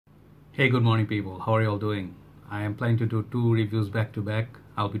Hey, good morning, people. How are you all doing? I am planning to do two reviews back to back.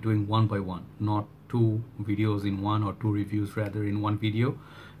 I'll be doing one by one, not two videos in one or two reviews rather in one video,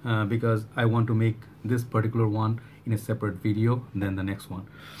 because I want to make this particular one in a separate video than the next one.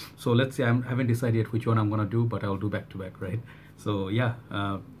 So let's say I haven't decided yet which one I'm gonna do, but I'll do back to back, right? So yeah,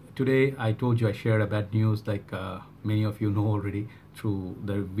 today I told you I shared a bad news, like many of you know already through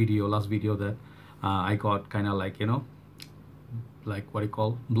the last video that I got kind of like like what you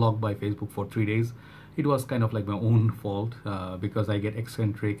call blocked by Facebook for 3 days. It was kind of like my own fault because I get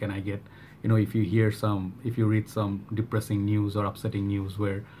eccentric and I get, if you read some depressing news or upsetting news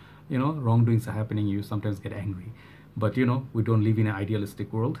where wrongdoings are happening, you sometimes get angry. But we don't live in an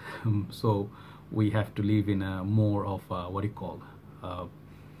idealistic world. So we have to live in a more of what you call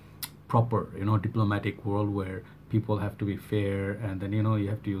proper diplomatic world where people have to be fair, and then you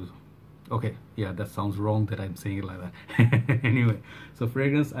have to use. Okay, yeah, that sounds wrong that I'm saying it like that. Anyway, so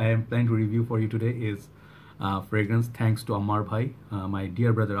fragrance I am planning to review for you today is fragrance thanks to Ammar bhai, my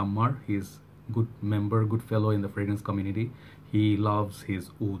dear brother Ammar. He's good member, good fellow in the fragrance community. He loves his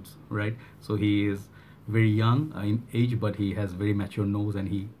ouds, right? So he is very young in age, but he has very mature nose and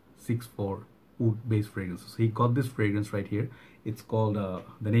he seeks for oud-based fragrance. So he got this fragrance right here. It's called,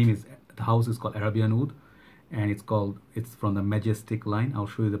 the house is called Arabian Oud, and it's from the Majestic line. I'll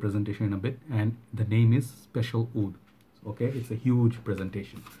show you the presentation in a bit, and the name is Special Oud. Okay, it's a huge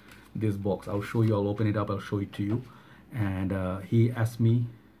presentation, this box. I'll show you, I'll open it up, I'll show it to you. And he asked me,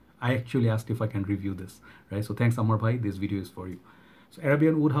 I actually asked if I can review this, right? So thanks Ammar bhai, this video is for you. So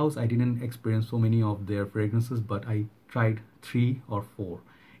Arabian Oud house, I didn't experience so many of their fragrances, but I tried 3 or 4.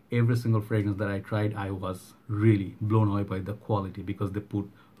 Every single fragrance that I tried, I was really blown away by the quality, because they put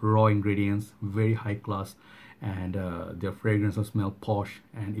raw ingredients, very high class, and their fragrances smell posh.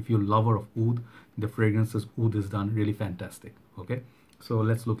 And if you're a lover of oud, the fragrances oud is done really fantastic. Okay, so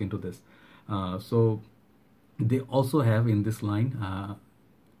let's look into this. So they also have in this line,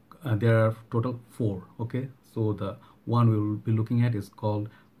 there are total 4. Okay, so the one we will be looking at is called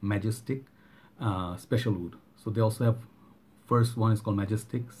Majestic Special Oud. So they also have, first one is called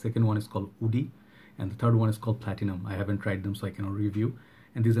Majestic, second one is called Oudi, and the third one is called Platinum. I haven't tried them, so I cannot review.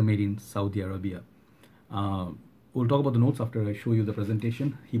 And these are made in Saudi Arabia. We'll talk about the notes after I show you the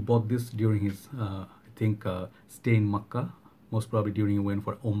presentation. He bought this during his, I think, stay in Makkah, most probably during he went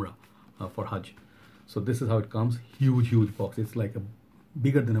for Umrah, for Hajj. So this is how it comes. Huge box. It's like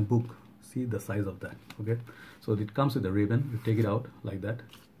bigger than a book. See the size of that. Okay, so it comes with a ribbon. You take it out like that.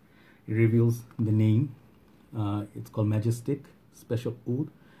 It reveals the name. It's called Majestic Special Oud,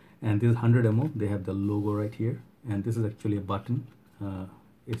 and this is 100 ml. They have the logo right here, and this is actually a button.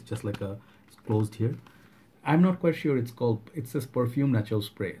 It's just like it's closed here. I'm not quite sure. It says perfume natural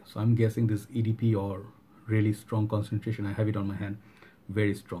spray, so I'm guessing this EDP or really strong concentration. I have it on my hand,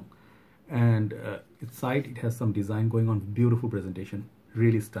 very strong. And its side, it has some design going on. Beautiful presentation,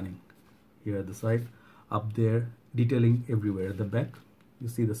 really stunning. Here at the side, up there, detailing everywhere. At the back, you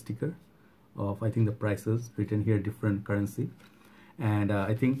see the sticker of, I think, the prices written here, different currency. And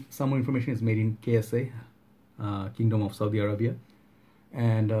I think some more information is made in KSA, Kingdom of Saudi Arabia.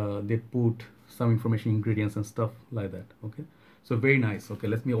 And they put some information, ingredients and stuff like that. Okay, so very nice. Okay,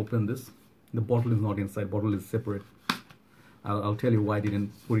 let me open this. The bottle is not inside, bottle is separate. I'll tell you why I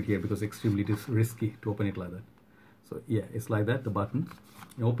didn't put it here, because extremely risky to open it like that. So yeah, it's like that, the button.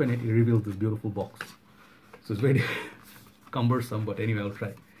 You open it, it reveals this beautiful box. So it's very cumbersome, but anyway, I'll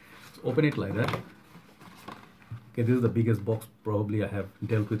try. So open it like that. Okay, this is the biggest box probably I have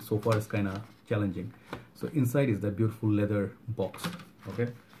dealt with so far. It's kind of challenging. So inside is that beautiful leather box.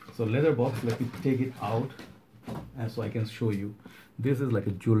 Okay, so leather box, let me take it out, and so I can show you. This is like a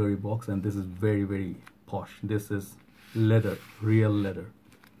jewelry box, and this is very posh. This is leather, real leather.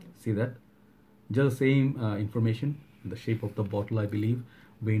 See that? Just the same information, the shape of the bottle, I believe.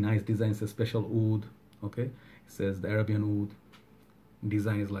 Very nice design. It says Special Oud. Okay, it says the Arabian Oud.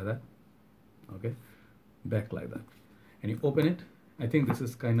 Design is like that. Okay, back like that, and you open it. I think this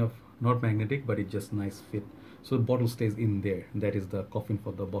is kind of not magnetic, but it's just nice fit. So the bottle stays in there. That is the coffin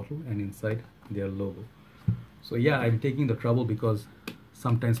for the bottle, and inside their logo. So yeah, I'm taking the trouble because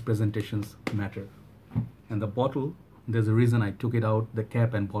sometimes presentations matter. And the bottle, there's a reason I took it out, the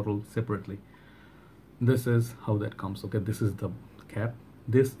cap and bottle separately. This is how that comes. Okay, this is the cap.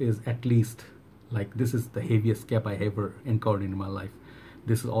 This is at least, like, this is the heaviest cap I ever encountered in my life.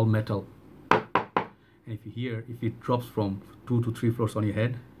 This is all metal. And if you hear, if it drops from 2 to 3 floors on your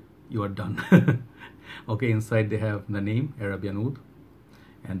head, you are done. Okay, inside they have the name Arabian Oud,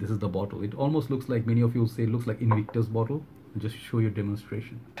 and this is the bottle. It almost looks like, many of you will say, it looks like Invictus bottle. I'll just show you a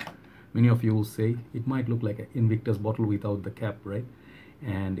demonstration. Many of you will say it might look like an Invictus bottle without the cap, right?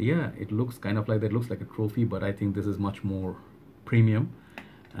 And yeah, it looks kind of like that, looks like a trophy, but I think this is much more premium.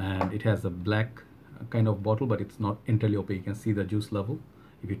 And it has a black kind of bottle, but it's not entirely opaque. You can see the juice level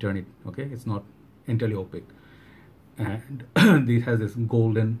if you turn it. Okay, it's not entirely opaque. And this has this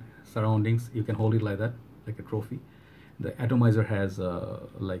golden surroundings. You can hold it like that, like a trophy. The atomizer has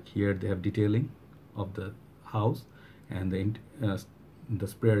like here they have detailing of the house, and the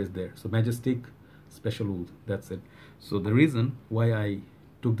sprayer is there. So Majestic Special Oud, that's it. So the reason why I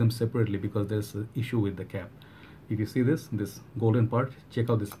took them separately, because there's an issue with the cap. If you see this golden part, check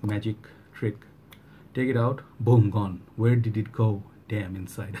out this magic trick. Take it out, boom, gone. Where did it go? Damn,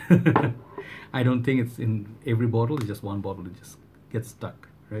 inside. I don't think it's in every bottle. It's just one bottle. It just gets stuck,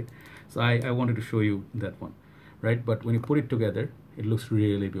 right? So I wanted to show you that one, right? But when you put it together, it looks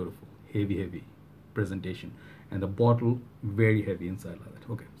really beautiful. Heavy presentation. And the bottle, very heavy inside like that.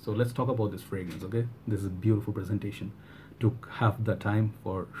 Okay, so let's talk about this fragrance, okay? This is a beautiful presentation. Took half the time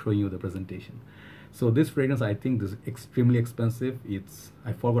for showing you the presentation. So this fragrance, I think this is extremely expensive.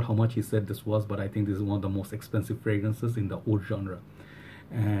 I forgot how much he said this was, but I think this is one of the most expensive fragrances in the oud genre.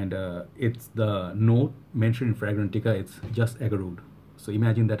 And it's the note mentioned in Fragrantica, it's just agar-oud. So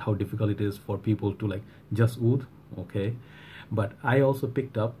imagine that how difficult it is for people to like just oud, okay? But I also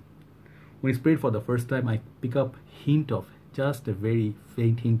picked up, when I sprayed for the first time, I pick up hint of, just a very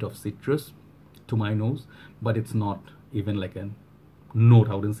faint hint of citrus to my nose, but it's not even like a note.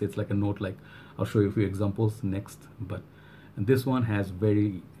 I wouldn't say it's like a note. Like, I'll show you a few examples next, but this one has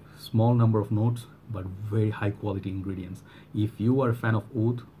very small number of notes, but very high quality ingredients. If you are a fan of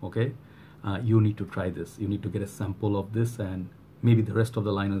oud, okay, you need to try this. You need to get a sample of this, and maybe the rest of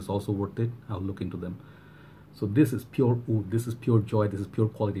the line is also worth it. I'll look into them. So this is pure oud, this is pure joy, this is pure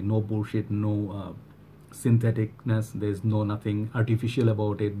quality, no bullshit, no syntheticness, there's no nothing artificial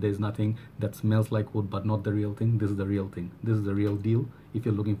about it, there's nothing that smells like oud but not the real thing. This is the real thing, this is the real deal. If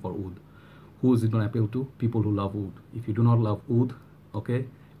you're looking for oud, who is it going to appeal to? People who love oud. If you do not love oud, okay,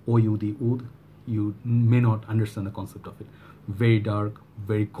 OUD, oud, you may not understand the concept of it. Very dark,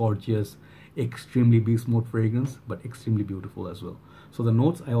 very gorgeous, extremely beast mode fragrance, but extremely beautiful as well. So the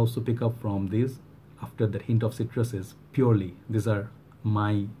notes I also pick up from this, after that hint of citrus, is purely, these are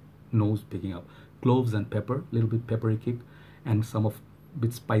my nose picking up, cloves and pepper, little bit peppery kick, and some of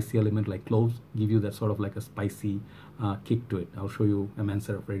bit spicy element like cloves give you that sort of like a spicy kick to it. I'll show you a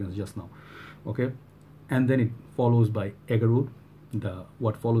Mansera fragrance just now, okay? And then it follows by agar-oud.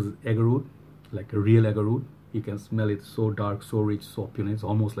 What follows is agar-oud, like a real agar-oud. You can smell it, so dark, so rich, so opulent. It's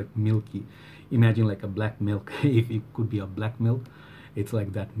almost like milky. Imagine like a black milk. If it could be a black milk, it's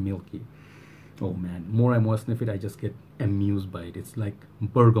like that milky. Oh man, more and more sniff it, I just get amused by it. It's like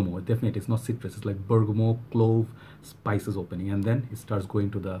bergamot. Definitely it's not citrus, it's like bergamot, clove, spices opening, and then it starts going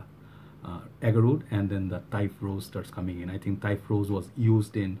to the agar-oud, and then the Taif rose starts coming in. I think Taif rose was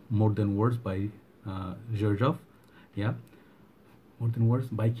used in More Than Words by Zherjov. Yeah, More Than Words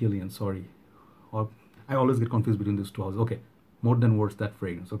by Killian, sorry. Or I always get confused between these two houses. Okay, More Than Words, that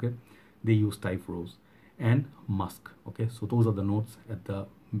fragrance, okay? They use Taif rose and musk, okay? So those are the notes at the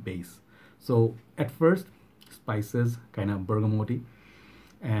base. So at first, spices, kind of bergamoty,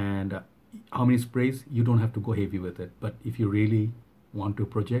 and how many sprays? You don't have to go heavy with it, but if you really want to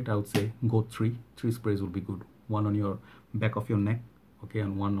project, I would say go three sprays would be good. One on your back of your neck, okay,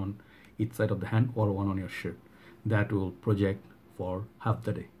 and one on each side of the hand, or one on your shirt. That will project for half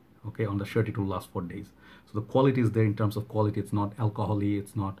the day, okay? On the shirt it will last for days. So the quality is there in terms of quality. It's not alcoholic,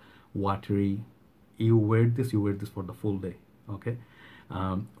 it's not watery. You wear this for the full day, okay?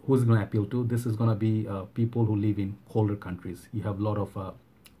 Who's going to appeal to? This is going to be people who live in colder countries. You have a lot of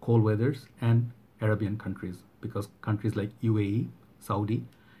cold weathers and Arabian countries, because countries like UAE, Saudi,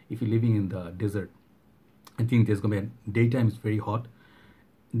 if you're living in the desert, I think there's going to be daytime is very hot,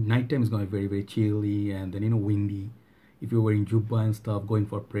 nighttime is going to be very, very chilly, and then, you know, windy. If you're wearing jubba and stuff, going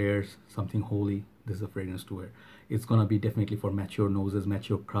for prayers, something holy, this is a fragrance to wear. It's going to be definitely for mature noses,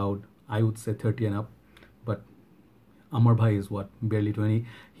 mature crowd. I would say 30 and up, but Ammar bhai is what, barely 20.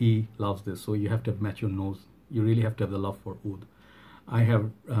 He loves this, so you have to have mature nose. You really have to have the love for oud. I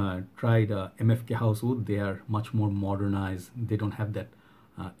have tried MFK house oud. They are much more modernized. They don't have that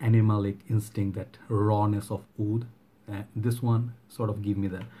animalic instinct, that rawness of oud. This one sort of give me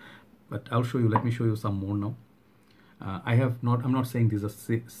that. But I'll show you. Let me show you some more now. I'm not saying these are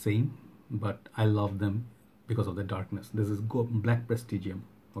same, but I love them because of the darkness. This is Black Prestigium.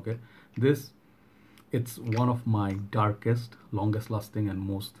 Okay, it's one of my darkest, longest lasting, and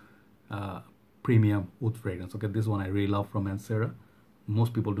most premium oud fragrance. Okay, this one I really love from Mansera.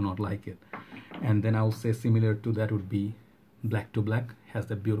 Most people do not like it. And then I will say similar to that would be Black to Black. Has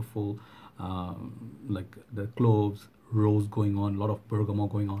the beautiful like the cloves, rose going on, a lot of bergamot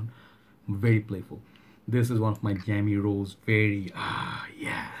going on, very playful. This is one of my jammy rose, very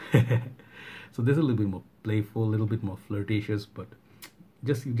yeah. So this is a little bit more playful, a little bit more flirtatious, but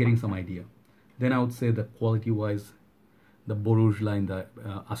just getting some idea. Then I would say the quality wise, the Borouge line, the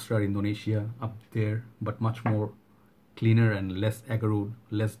Asrar Indonesia up there, but much more cleaner and less agarwood,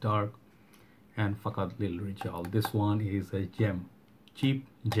 less dark. And Fakat Lil Rijal, this one is a gem, cheap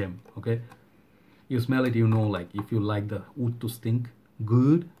gem. Okay, you smell it, you know, like if you like the oud to stink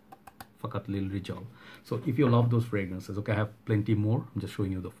good, Fakat Lil Rijal. So if you love those fragrances, okay, I have plenty more, I'm just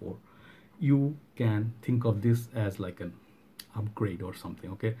showing you the 4. You can think of this as like an upgrade or something.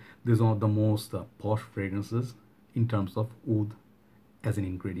 Okay, this is one of the most posh fragrances in terms of oud as an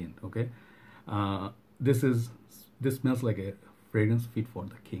ingredient. Okay, this smells like a fragrance fit for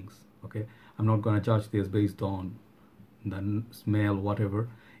the kings. Okay, I'm not gonna judge this based on the smell, whatever.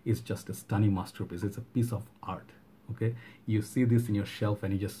 It's just a stunning masterpiece. It's a piece of art. Okay, you see this in your shelf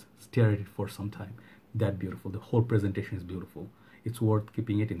and you just stare at it for some time. That beautiful. The whole presentation is beautiful. It's worth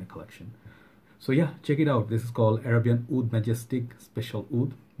keeping it in the collection. So yeah, check it out. This is called Arabian Oud Majestic Special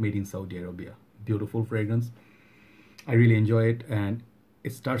Oud, made in Saudi Arabia. Beautiful fragrance. I really enjoy it, and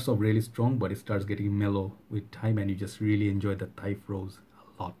it starts off really strong, but it starts getting mellow with time, and you just really enjoy the Thai rose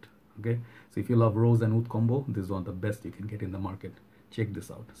a lot. Okay, so if you love rose and oud combo, this is one of the best you can get in the market. Check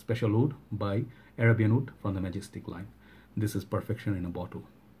this out. Special Oud by Arabian Oud from the Majestic line. This is perfection in a bottle.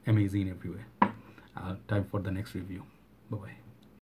 Amazing everywhere. Time for the next review. Bye bye.